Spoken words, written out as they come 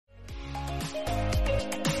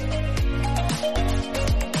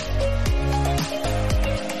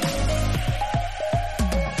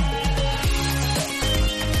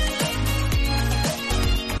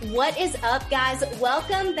What is up, guys?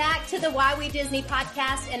 Welcome back to the Why We Disney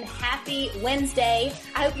podcast and happy Wednesday.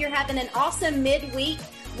 I hope you're having an awesome midweek.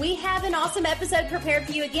 We have an awesome episode prepared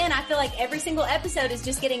for you again. I feel like every single episode is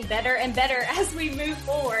just getting better and better as we move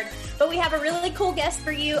forward. But we have a really cool guest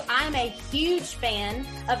for you. I'm a huge fan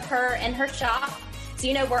of her and her shop. So,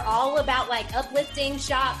 you know, we're all about like uplifting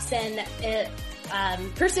shops and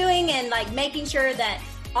pursuing and like making sure that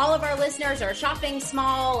all of our listeners are shopping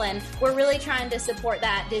small, and we're really trying to support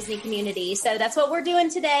that Disney community. So that's what we're doing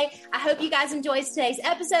today. I hope you guys enjoyed today's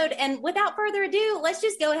episode. And without further ado, let's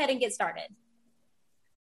just go ahead and get started.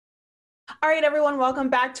 All right, everyone, welcome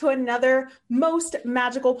back to another Most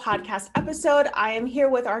Magical Podcast episode. I am here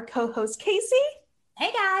with our co-host, Casey.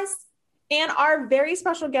 Hey, guys. And our very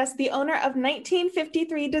special guest, the owner of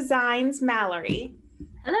 1953 Designs, Mallory.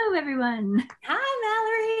 Hello, everyone. Hi,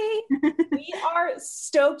 Mallory. We are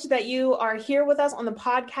stoked that you are here with us on the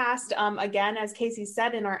podcast. Again, as Casey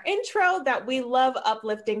said in our intro, that we love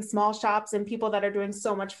uplifting small shops and people that are doing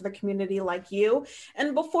so much for the community like you.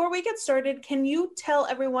 And before we get started, can you tell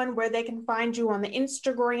everyone where they can find you on the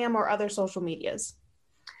Instagram or other social medias?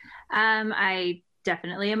 I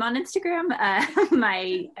definitely am on Instagram.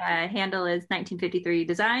 My handle is 1953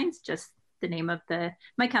 Designs, just the name of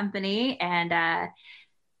my company. And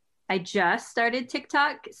I just started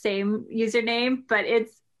TikTok, same username, but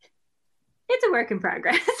it's a work in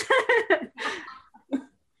progress.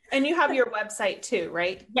 And you have your website too,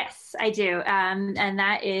 right? Yes, I do. And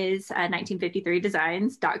that is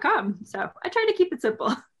 1953designs.com. So I try to keep it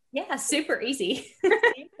simple. Yeah, super easy.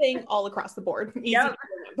 Same thing all across the board. Easy to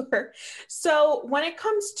remember. So when it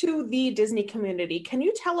comes to the Disney community, can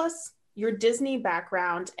you tell us your Disney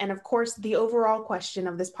background and, of course, the overall question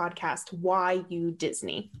of this podcast, why you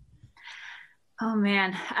Disney? Oh,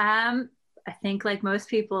 man. I think like most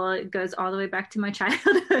people, it goes all the way back to my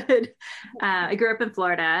childhood. I grew up in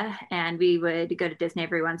Florida and we would go to Disney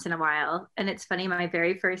every once in a while. And it's funny, my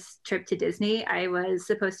very first trip to Disney, I was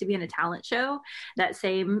supposed to be in a talent show that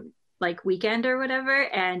same like weekend or whatever.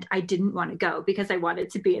 And I didn't want to go because I wanted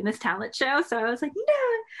to be in this talent show. So I was like, no,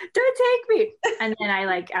 don't take me. And then I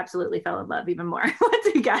like absolutely fell in love even more once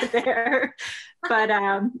we got there. But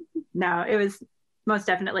no, it was most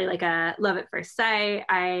definitely like a love at first sight.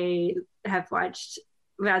 I have watched,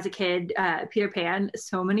 as a kid, Peter Pan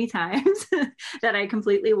so many times that I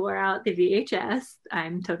completely wore out the VHS.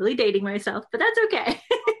 I'm totally dating myself, but that's okay.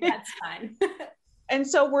 That's fine. And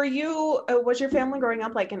so was your family growing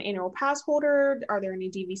up like an annual pass holder? Are there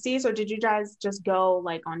any DVCs, or did you guys just go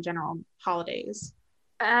like on general holidays?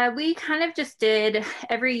 We kind of just did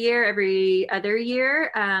every other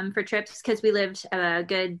year for trips because we lived a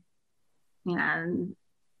good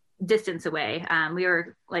distance away. We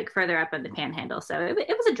were like further up on the Panhandle, so it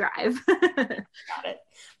was a drive. Got it.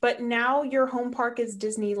 But now your home park is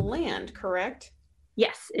Disneyland, correct?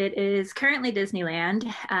 Yes, it is currently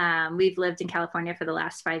Disneyland. We've lived in California for the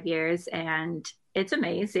last 5 years, and it's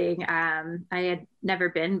amazing. I had never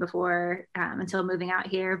been before until moving out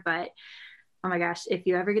here, but oh my gosh, if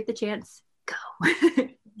you ever get the chance, go.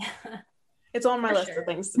 It's on my list of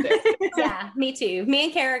things to do. Yeah, me too. Me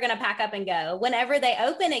and Kara are going to pack up and go whenever they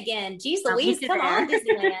open again. Geez Louise, come on,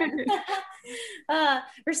 Disneyland.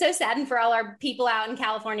 We're so saddened for all our people out in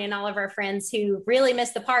California and all of our friends who really miss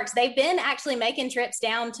the parks. They've been actually making trips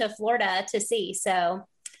down to Florida to see. So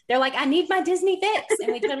they're like, I need my Disney fix.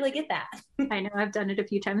 And we totally get that. I know, I've done it a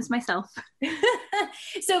few times myself.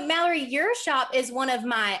 So Mallory, your shop is one of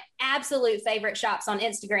my absolute favorite shops on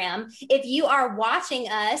Instagram. If you are watching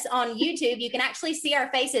us on YouTube, you can actually see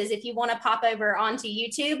our faces if you want to pop over onto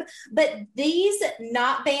YouTube. But these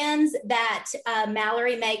knot bands that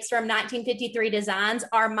Mallory makes from 1953 Designs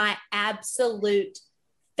are my absolute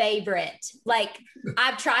favorite. Like,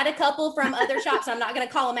 I've tried a couple from other shops. I'm not going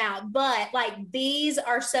to call them out, but like these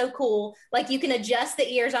are so cool. Like you can adjust the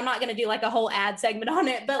ears. I'm not going to do like a whole ad segment on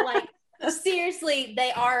it, but like seriously,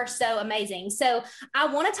 they are so amazing. So I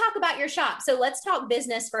want to talk about your shop. So let's talk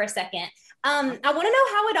business for a second. I want to know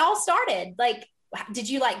how it all started. Like, did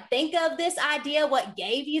you like think of this idea? What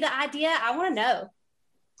gave you the idea? I want to know.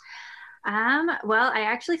 Well, I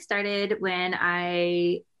actually started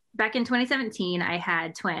back in 2017, I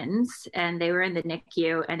had twins and they were in the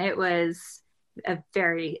NICU, and it was a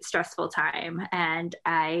very stressful time. And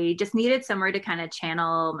I just needed somewhere to kind of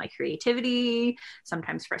channel my creativity,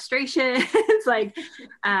 sometimes frustration. It's like,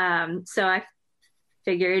 so I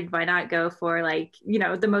figured why not go for like,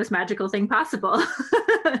 the most magical thing possible.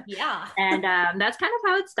 Yeah. And that's kind of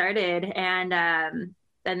how it started. And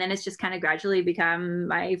and then it's just kind of gradually become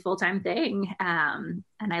my full-time thing. And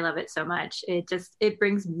I love it so much. It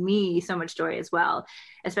brings me so much joy as well,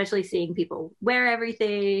 especially seeing people wear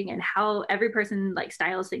everything and how every person like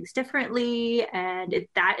styles things differently. And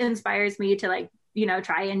that inspires me to like,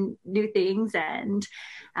 try in new things. And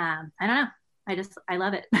I don't know. I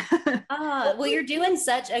love it. Well, you're doing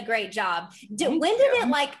such a great job. When did it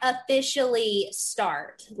like officially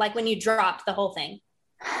start? Like when you dropped the whole thing?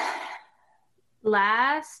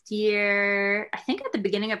 Last year, I think at the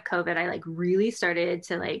beginning of COVID, I like really started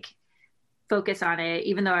to like focus on it,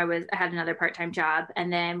 even though I had another part-time job.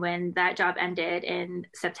 And then when that job ended in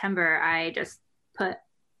September, I just put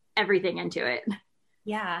everything into it.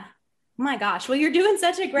 Yeah. Oh my gosh. Well, you're doing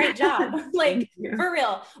such a great job. Like for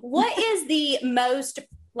real. What is the most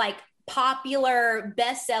like popular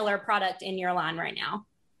bestseller product in your line right now?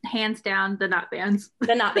 Hands down, the Not Bands.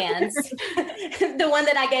 The Not Bands. The one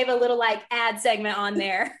that I gave a little like ad segment on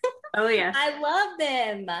there. Oh yeah. I love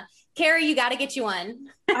them. Carrie, you got to get you one.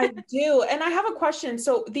 I do. And I have a question.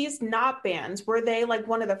 So these Not Bands, were they like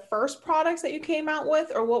one of the first products that you came out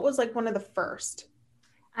with, or what was like one of the first?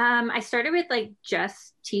 I started with like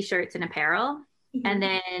just t-shirts and apparel. Mm-hmm. And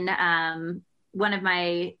then one of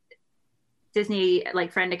my Disney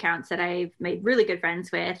like friend accounts that I've made really good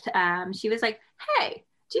friends with, she was like, hey,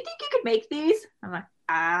 do you think you could make these? I'm like,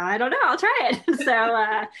 I don't know, I'll try it.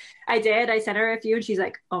 So I did. I sent her a few and she's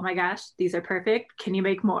like, oh my gosh, these are perfect. Can you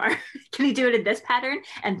make more? Can you do it in this pattern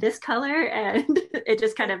and this color? And it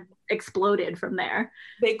just kind of exploded from there.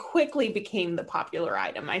 They quickly became the popular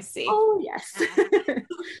item, I see. Oh, yes.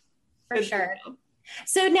 For sure.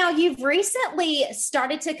 So now you've recently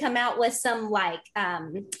started to come out with some like,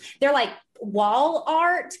 they're like wall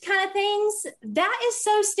art kind of things. That is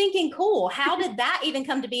so stinking cool. How did that even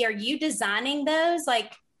come to be? Are you designing those?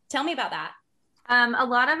 Like, tell me about that. A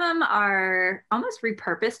lot of them are almost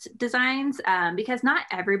repurposed designs because not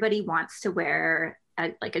everybody wants to wear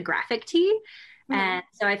a graphic tee. Mm-hmm. And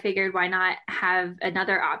so I figured why not have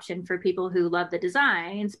another option for people who love the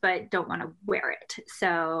designs but don't want to wear it.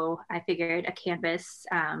 So I figured a canvas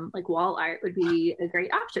like wall art would be a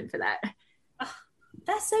great option for that. Oh,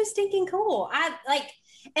 that's so stinking cool.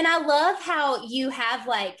 And I love how you have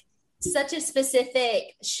like such a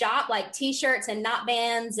specific shop, like t-shirts and Not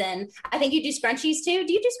Bands. And I think you do scrunchies too.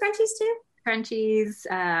 Do you do scrunchies too? Crunchies,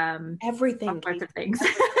 everything, all sorts of things.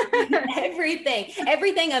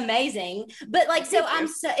 everything amazing. But like,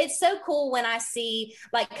 it's so cool when I see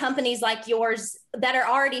like companies like yours that are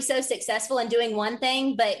already so successful in doing one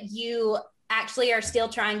thing, but you actually are still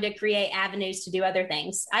trying to create avenues to do other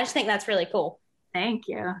things. I just think that's really cool. Thank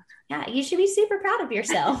you. Yeah, you should be super proud of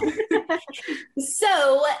yourself.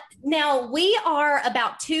 So now we are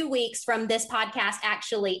about 2 weeks from this podcast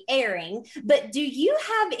actually airing, but do you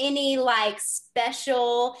have any like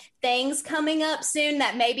special things coming up soon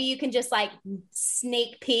that maybe you can just like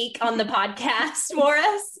sneak peek on the podcast for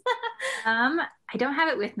us? I don't have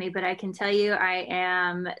it with me, but I can tell you I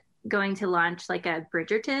am going to launch like a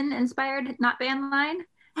Bridgerton inspired Not Band line.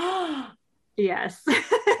 Yes.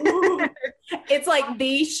 It's like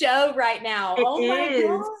the show right now. My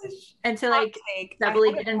gosh. And to like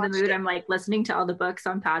doubly get in the mood, I'm like listening to all the books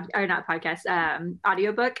on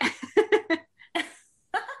audiobook.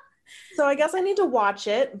 So I guess I need to watch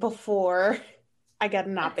it before I get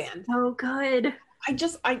a Not Band. Oh, good.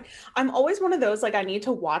 I'm always one of those, like I need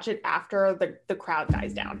to watch it after the crowd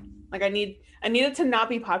dies down. Like I need it to not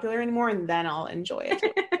be popular anymore and then I'll enjoy it.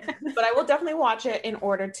 But I will definitely watch it in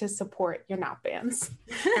order to support your Not Bands.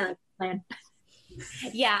 Plan.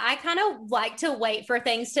 Yeah, I kind of like to wait for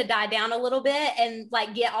things to die down a little bit and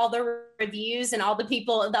like get all the reviews and all the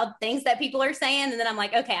things that people are saying. And then I'm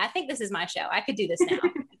like, okay, I think this is my show. I could do this now.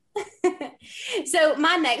 So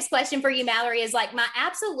my next question for you, Mallory, is like my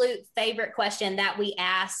absolute favorite question that we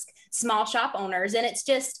ask small shop owners. And it's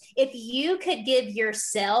just, if you could give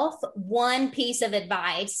yourself one piece of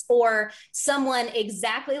advice or someone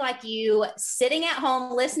exactly like you sitting at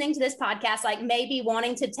home, listening to this podcast, like maybe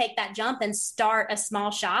wanting to take that jump and start a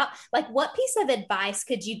small shop, like what piece of advice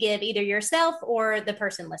could you give either yourself or the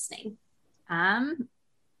person listening? To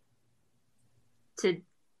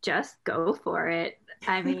just go for it.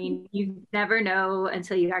 I mean, you never know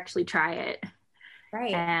until you actually try it.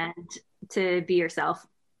 Right. And to be yourself,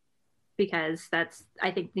 because that's, I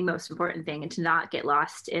think, the most important thing, and to not get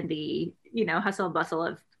lost in the, hustle and bustle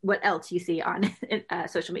of what else you see on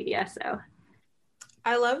social media. So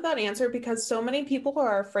I love that answer because so many people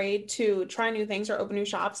are afraid to try new things or open new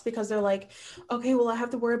shops because they're like, okay, well, I have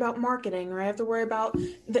to worry about marketing, or I have to worry about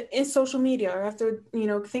the social media, or I have to,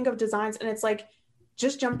 think of designs. And it's like,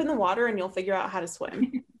 just jump in the water and you'll figure out how to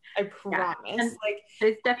swim. I promise. Yeah. Like,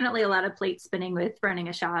 there's definitely a lot of plate spinning with running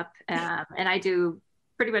a shop. And I do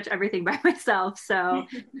pretty much everything by myself. So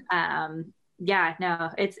yeah,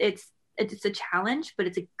 no, it's a challenge, but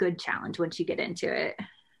it's a good challenge once you get into it.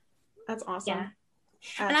 That's awesome. Yeah.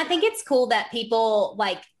 And I think it's cool that people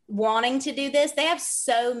like wanting to do this. They have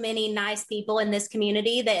so many nice people in this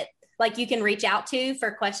community that like you can reach out to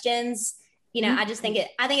for questions. You know, I think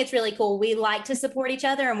it's really cool. We like to support each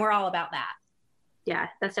other and we're all about that. Yeah,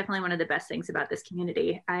 that's definitely one of the best things about this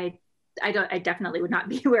community. I definitely would not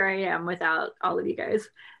be where I am without all of you guys.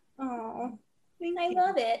 Oh, I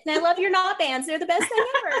love it. And I love your knot bands. They're the best thing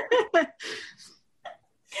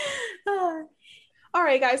ever. All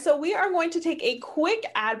right, guys. So we are going to take a quick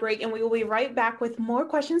ad break and we will be right back with more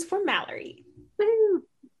questions for Mallory. Woo!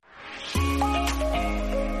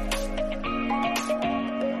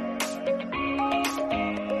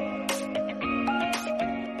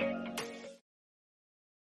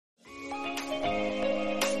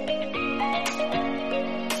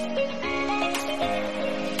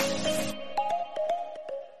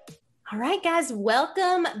 All right, guys,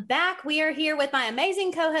 welcome back. We are here with my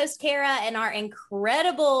amazing co-host, Kara, and our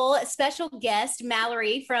incredible special guest,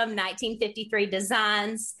 Mallory from 1953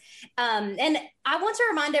 Designs. And I want to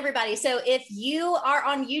remind everybody, so if you are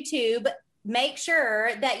on YouTube, make sure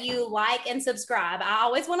that you like and subscribe. I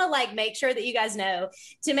always want to make sure that you guys know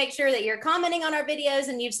to make sure that you're commenting on our videos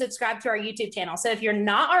and you've subscribed to our YouTube channel. So if you're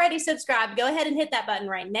not already subscribed, go ahead and hit that button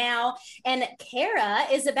right now. And Kara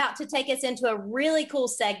is about to take us into a really cool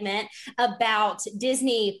segment about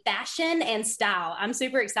Disney fashion and style. I'm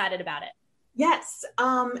super excited about it. Yes.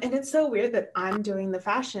 And it's so weird that I'm doing the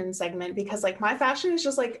fashion segment because my fashion is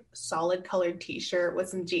just solid colored t-shirt with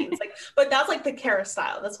some jeans. But that's the Kara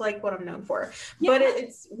style. That's what I'm known for. Yeah. But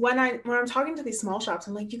it's when I'm talking to these small shops,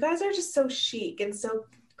 I'm like, you guys are just so chic and so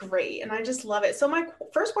great. And I just love it. So my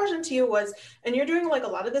first question to you was, and you're doing a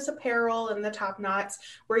lot of this apparel and the top knots,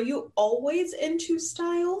 were you always into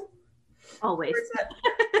style? Always.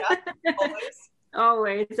 Yeah, always.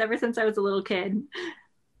 Always. Ever since I was a little kid.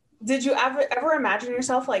 Did you ever imagine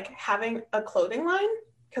yourself having a clothing line?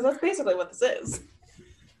 Because that's basically what this is.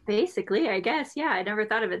 Basically, I guess. Yeah, I never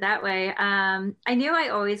thought of it that way. I knew I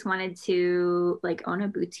always wanted to own a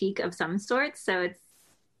boutique of some sort. So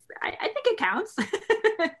I think it counts.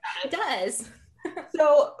 It does.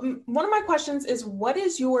 So one of my questions is, what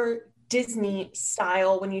is your Disney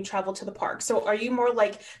style when you travel to the park? So are you more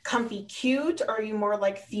comfy cute, or are you more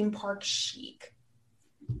theme park chic?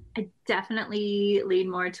 I definitely lean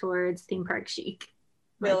more towards theme park chic.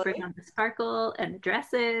 Really? Bring on the sparkle and the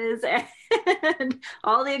dresses and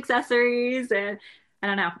all the accessories, and I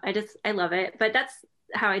don't know. I love it. But that's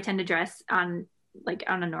how I tend to dress on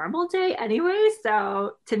a normal day anyway.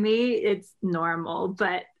 So to me, it's normal.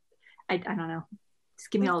 But I don't know.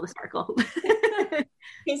 Just give me all the sparkle.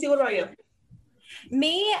 Casey, what about you?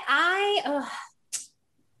 Me,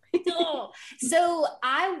 so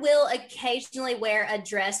I will occasionally wear a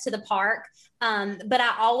dress to the park, but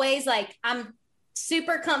I always I'm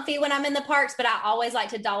super comfy when I'm in the parks, but I always like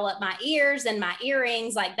to doll up my ears and my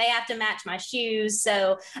earrings. They have to match my shoes.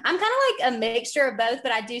 So I'm kind of a mixture of both,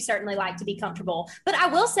 but I do certainly like to be comfortable. But I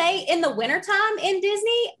will say in the wintertime in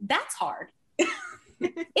Disney, that's hard.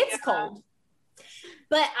 It's cold.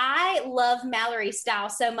 But I love Mallory's style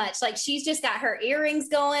so much. She's just got her earrings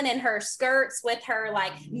going and her skirts with her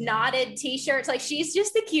knotted t-shirts. She's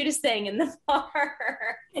just the cutest thing in the park.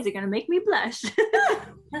 Is it going to make me blush?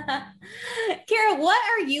 Kara, what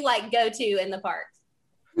are you go-to in the park?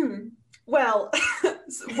 Well,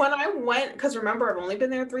 when I went, because remember, I've only been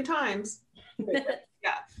there 3 times.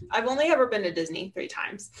 Yeah, I've only ever been to Disney 3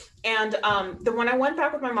 times. And when I went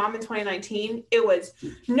back with my mom in 2019, it was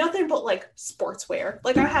nothing but sportswear.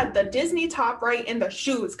 I had the Disney top, right, and the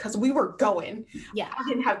shoes because we were going. Yeah. I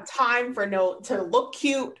didn't have time to look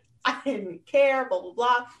cute. I didn't care, blah, blah,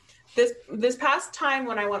 blah. This past time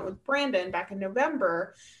when I went with Brandon back in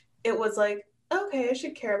November, it was okay, I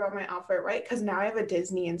should care about my outfit, right? Because now I have a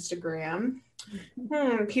Disney Instagram.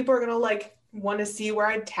 People are going to want to see where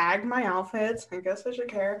I tag my outfits. I guess I should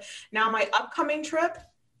care. Now my upcoming trip,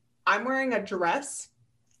 I'm wearing a dress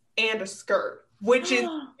and a skirt, which is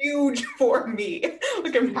huge for me.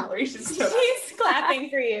 Look at Mallory. She's clapping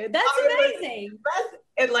for you. That's amazing.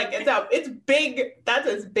 It's big. That's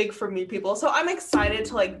as big for me, people. So I'm excited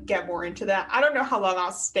to get more into that. I don't know how long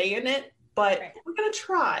I'll stay in it, but we're going to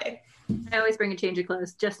try. I always bring a change of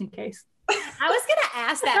clothes just in case. I was going to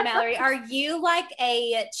ask that, Mallory. Are you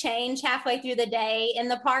a change halfway through the day in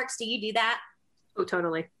the parks? Do you do that? Oh,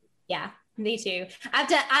 totally. Yeah, me too.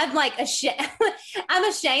 I'm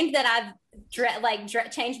ashamed that I've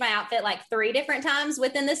change my outfit like 3 different times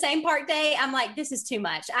within the same park day. I'm like, this is too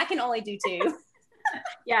much. I can only do 2.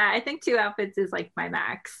 Yeah, I think 2 outfits is like my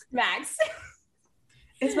max.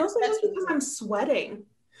 It's mostly just because I'm sweating.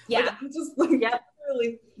 Yeah. Like, I'm just like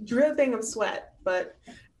really dripping of sweat, but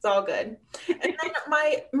it's all good. And then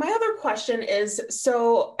my other question is,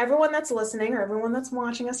 so everyone that's listening or everyone that's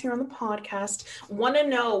watching us here on the podcast want to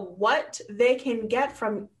know what they can get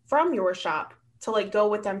from your shop to like go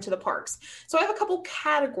with them to the parks. So I have a couple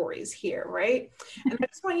categories here, right? And I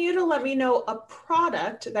just want you to let me know a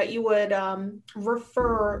product that you would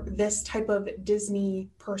refer this type of Disney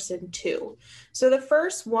person to. So the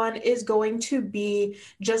first one is going to be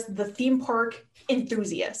just the theme park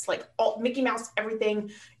enthusiast, like all Mickey Mouse, everything,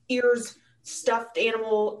 ears, stuffed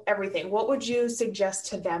animal, everything. What would you suggest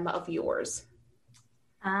to them of yours?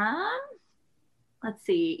 Let's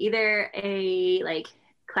see, either a like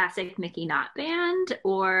classic Mickey knot band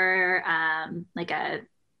or like a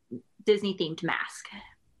Disney themed mask.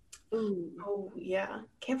 Ooh. Oh yeah,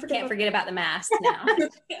 can't forget about the mask now.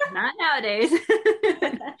 Not nowadays.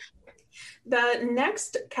 The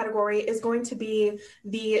next category is going to be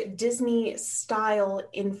the Disney style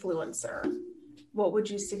influencer. What would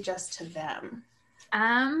you suggest to them?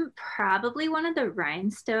 Probably one of the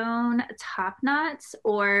rhinestone top knots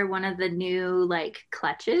or one of the new like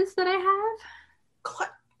clutches that I have.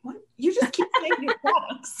 What? You just keep saying new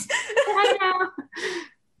products. I know.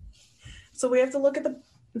 So we have to look at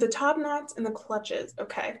the top knots and the clutches.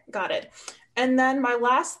 Okay, got it. And then my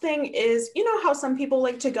last thing is, you know how some people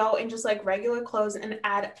like to go in just like regular clothes and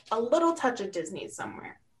add a little touch of Disney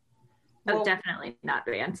somewhere? Oh, well, definitely not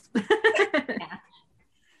Vans. Yeah.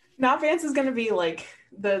 Not Vans is going to be like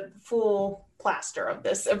the full plaster of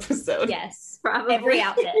this episode. Yes, probably. Every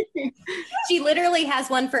outfit. She literally has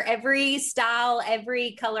one for every style,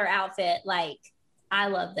 every color outfit. Like, I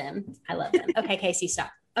love them. Okay, Casey,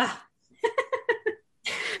 stop. Ugh.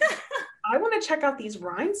 I want to check out these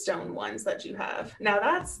rhinestone ones that you have. Now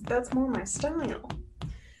that's more my style.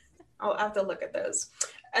 I'll have to look at those.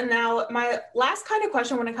 And now my last kind of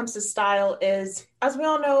question when it comes to style is, as we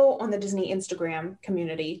all know on the Disney Instagram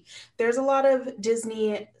community, there's a lot of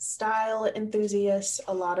Disney style enthusiasts,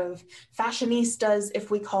 a lot of fashionistas,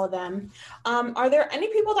 if we call them. Are there any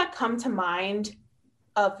people that come to mind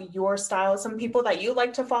of your style? Some people that you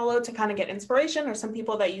like to follow to kind of get inspiration, or some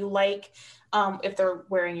people that you like if they're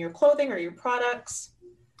wearing your clothing or your products?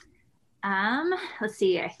 Let's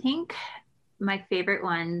see. I think my favorite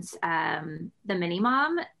one's the Mini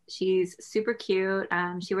Mom. She's super cute.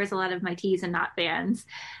 She wears a lot of my tees and knot bands.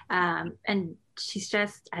 And she's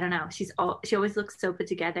just, I don't know, she always looks so put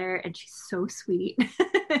together and she's so sweet.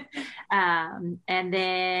 And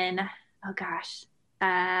then, oh gosh,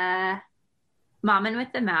 Mom and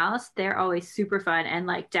with the Mouse, they're always super fun and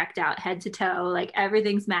like decked out head to toe, like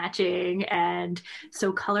everything's matching and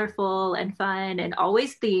so colorful and fun and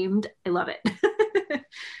always themed. I love it.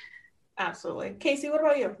 Absolutely. Casey, what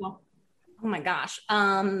about you? Oh my gosh.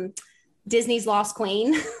 Disney's Lost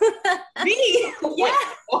Queen. Me? Yeah.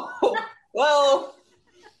 Oh, well,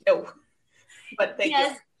 no. But thank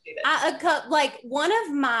you. Like one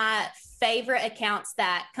of my favorite accounts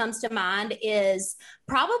that comes to mind is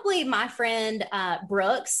probably my friend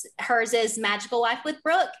Brooks. Hers is Magical Life with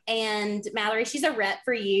Brooke, and Mallory, she's a rep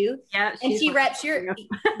for you. Yeah, and she reps your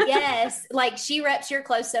yes, like she reps your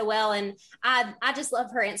clothes so well, and I just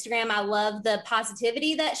love her Instagram. I love the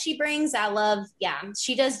positivity that she brings.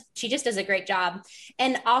 She just does a great job.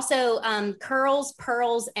 And also Curls,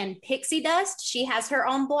 Pearls, and Pixie Dust. She has her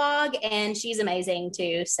own blog, and she's amazing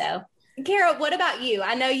too. So Kara, what about you?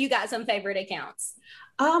 I know you got some favorite accounts.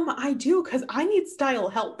 I do, because I need style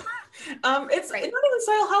help. It's not even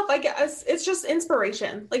style help, I guess. It's just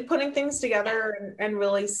inspiration, like putting things together and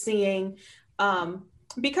really seeing,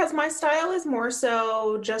 because my style is more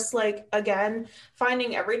so just like, again,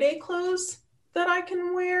 finding everyday clothes that I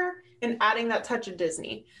can wear and adding that touch of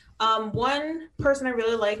Disney. One person I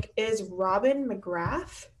really like is Robin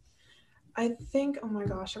McGrath. I think, oh my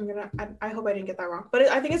gosh, I hope I didn't get that wrong, but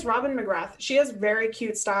I think it's Robin McGrath. She has very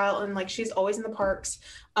cute style and like she's always in the parks.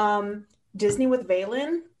 Disney with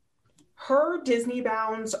Valen, her Disney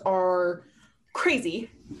bounds are crazy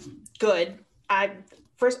good. I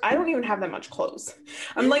don't even have that much clothes.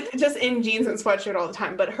 I'm like just in jeans and sweatshirt all the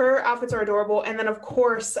time, but her outfits are adorable. And then of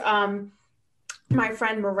course, my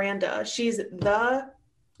friend Miranda, she's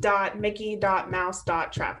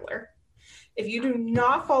the.mickey.mouse.traveler. If you do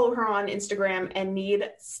not follow her on Instagram and need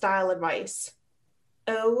style advice,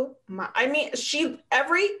 oh my, I mean,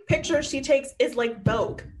 every picture she takes is like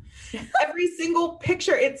Vogue. Every single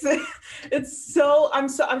picture, it's so, I'm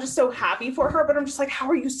just so happy for her, but I'm just like, how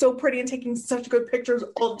are you so pretty and taking such good pictures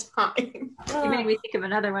all the time? You made me think of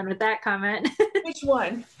another one with that comment. Which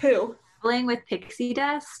one? Who? Traveling with pixie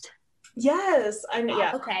dust. Yes, I know.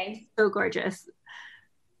 Yeah. Okay. So gorgeous.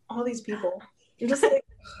 All these people. I'm just like,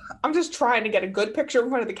 I'm just trying to get a good picture in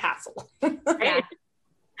front of the castle. Yeah.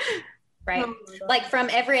 Right. Like from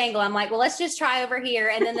every angle, I'm like, well, let's just try over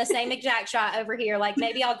here. And then the same exact shot over here. Like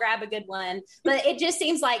maybe I'll grab a good one. But it just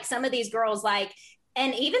seems like some of these girls, like,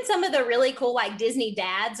 and even some of the really cool, like Disney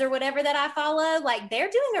dads or whatever that I follow, like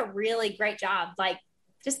they're doing a really great job. Like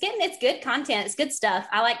just it's good content. It's good stuff.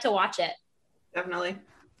 I like to watch it. Definitely.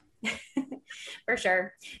 For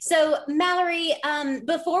sure. So Mallory,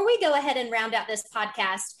 before we go ahead and round out this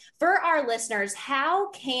podcast, for our listeners,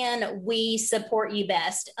 how can we support you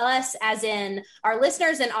best? Us as in our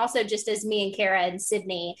listeners, and also just as me and Kara and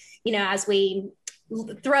Sydney, you know, as we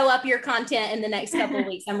throw up your content in the next couple of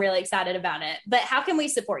weeks. I'm really excited about it. But how can we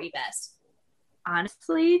support you best?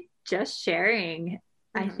 Honestly, just sharing.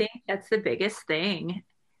 I think that's the biggest thing.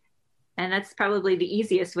 And that's probably the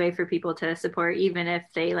easiest way for people to support, even if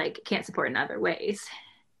they like can't support in other ways.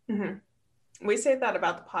 We say that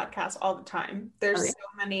about the podcast all the time. There's so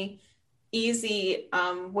many easy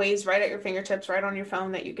ways right at your fingertips, right on your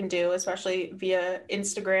phone that you can do, especially via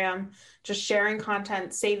Instagram, just sharing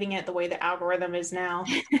content, saving it the way the algorithm is now.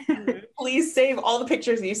 Please save all the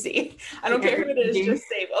pictures you see. I don't care who it is, just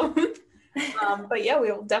save them. But yeah,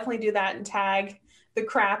 we will definitely do that and tag the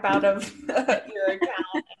crap out of your account.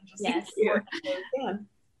 And just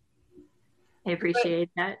I appreciate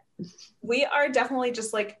that. We are definitely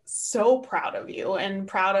just like so proud of you and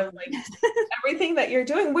proud of like everything that you're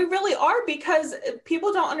doing. We really are, because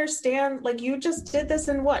people don't understand, like you just did this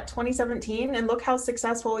in 2017, and look how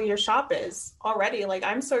successful your shop is already. Like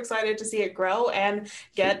I'm so excited to see it grow and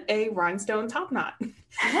get a rhinestone top knot.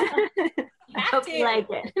 I hope you like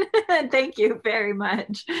it. Thank you very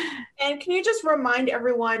much. And can you just remind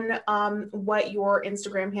everyone what your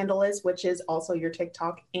Instagram handle is, which is also your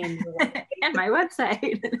TikTok and your website? And my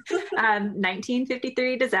website,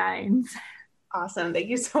 1953 Designs. Awesome. Thank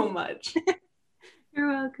you so much. You're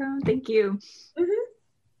welcome. Thank you.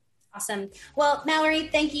 Awesome. Well, Mallory,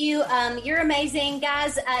 thank you. You're amazing.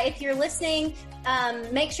 Guys, if you're listening,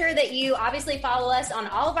 make sure that you obviously follow us on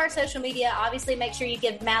all of our social media. Obviously, make sure you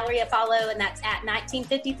give Mallory a follow, and that's at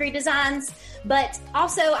 1953 Designs. But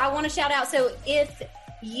also, I want to shout out, so if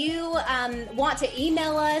you want to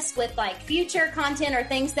email us with like future content or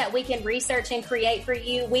things that we can research and create for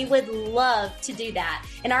you, we would love to do that.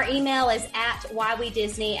 And our email is at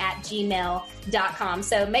whywedisney@gmail.com.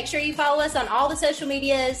 So make sure you follow us on all the social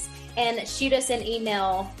medias and shoot us an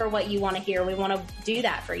email for what you want to hear. We want to do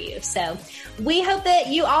that for you. So we hope that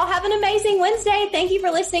you all have an amazing Wednesday. Thank you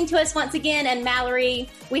for listening to us once again. And Mallory,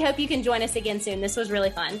 we hope you can join us again soon. This was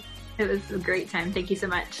really fun. It was a great time. Thank you so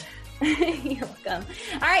much. You're welcome.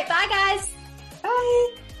 All right. Bye, guys.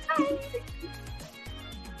 Bye.